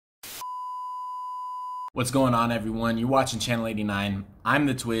What's going on, everyone? You're watching Channel 89. I'm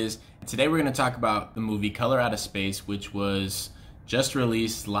the Twiz. Today we're going to talk about the movie Color Out of Space, which was just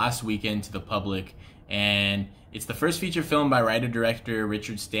released last weekend to the public, and it's the first feature film by writer-director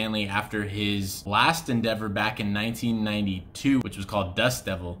Richard Stanley after his last endeavor back in 1992, which was called Dust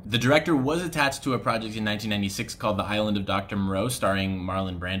Devil. The director was attached to a project in 1996 called The Island of Dr. Moreau, starring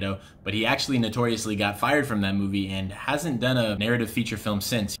Marlon Brando, but he actually notoriously got fired from that movie and hasn't done a narrative feature film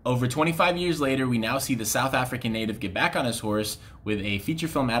since. Over 25 years later, we now see the South African native get back on his horse with a feature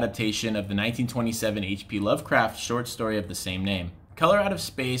film adaptation of the 1927 H.P. Lovecraft short story of the same name. Color Out of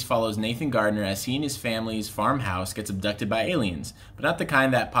Space follows Nathan Gardner as he and his family's farmhouse gets abducted by aliens, but not the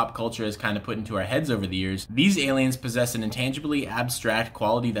kind that pop culture has kind of put into our heads over the years. These aliens possess an intangibly abstract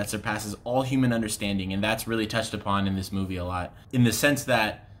quality that surpasses all human understanding, and that's really touched upon in this movie a lot, in the sense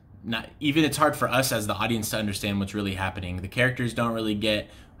that even it's hard for us as the audience to understand what's really happening. The characters don't really get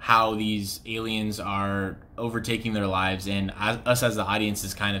how these aliens are overtaking their lives, and us as the audience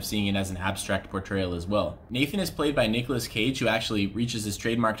is kind of seeing it as an abstract portrayal as well. Nathan is played by Nicolas Cage, who actually reaches his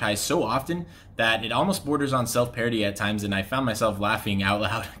trademark highs so often that it almost borders on self-parody at times, and I found myself laughing out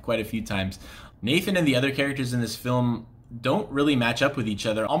loud quite a few times. Nathan and the other characters in this film don't really match up with each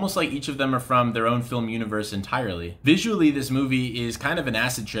other, almost like each of them are from their own film universe entirely. Visually, this movie is kind of an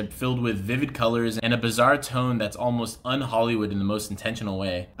acid trip filled with vivid colors and a bizarre tone that's almost un-Hollywood in the most intentional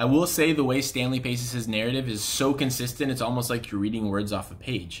way. I will say the way Stanley paces his narrative is so consistent, it's almost like you're reading words off a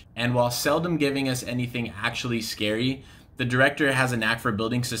page. And while seldom giving us anything actually scary, the director has a knack for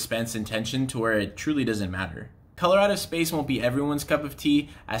building suspense and tension to where it truly doesn't matter. Color Out of Space won't be everyone's cup of tea,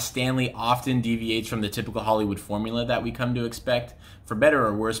 as Stanley often deviates from the typical Hollywood formula that we come to expect, for better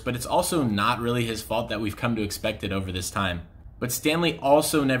or worse, but it's also not really his fault that we've come to expect it over this time. But Stanley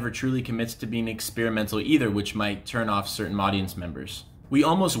also never truly commits to being experimental either, which might turn off certain audience members. We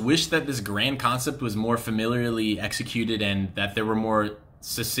almost wish that this grand concept was more familiarly executed and that there were more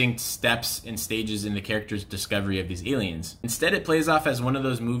succinct steps and stages in the character's discovery of these aliens. Instead, it plays off as one of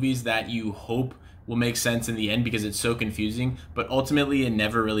those movies that you hope will make sense in the end because it's so confusing, but ultimately it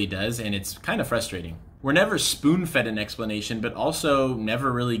never really does, and it's kind of frustrating. We're never spoon-fed an explanation, but also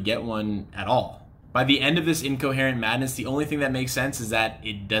never really get one at all. By the end of this incoherent madness, the only thing that makes sense is that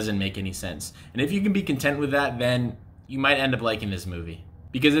it doesn't make any sense. And if you can be content with that, then you might end up liking this movie.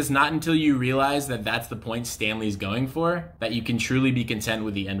 Because it's not until you realize that that's the point Stanley's going for that you can truly be content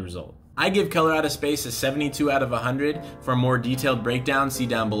with the end result. I give Color Out of Space a 72 out of 100. For a more detailed breakdown, see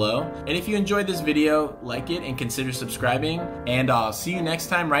down below. And if you enjoyed this video, like it and consider subscribing. And I'll see you next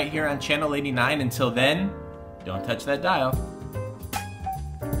time right here on Channel 89. Until then, don't touch that dial.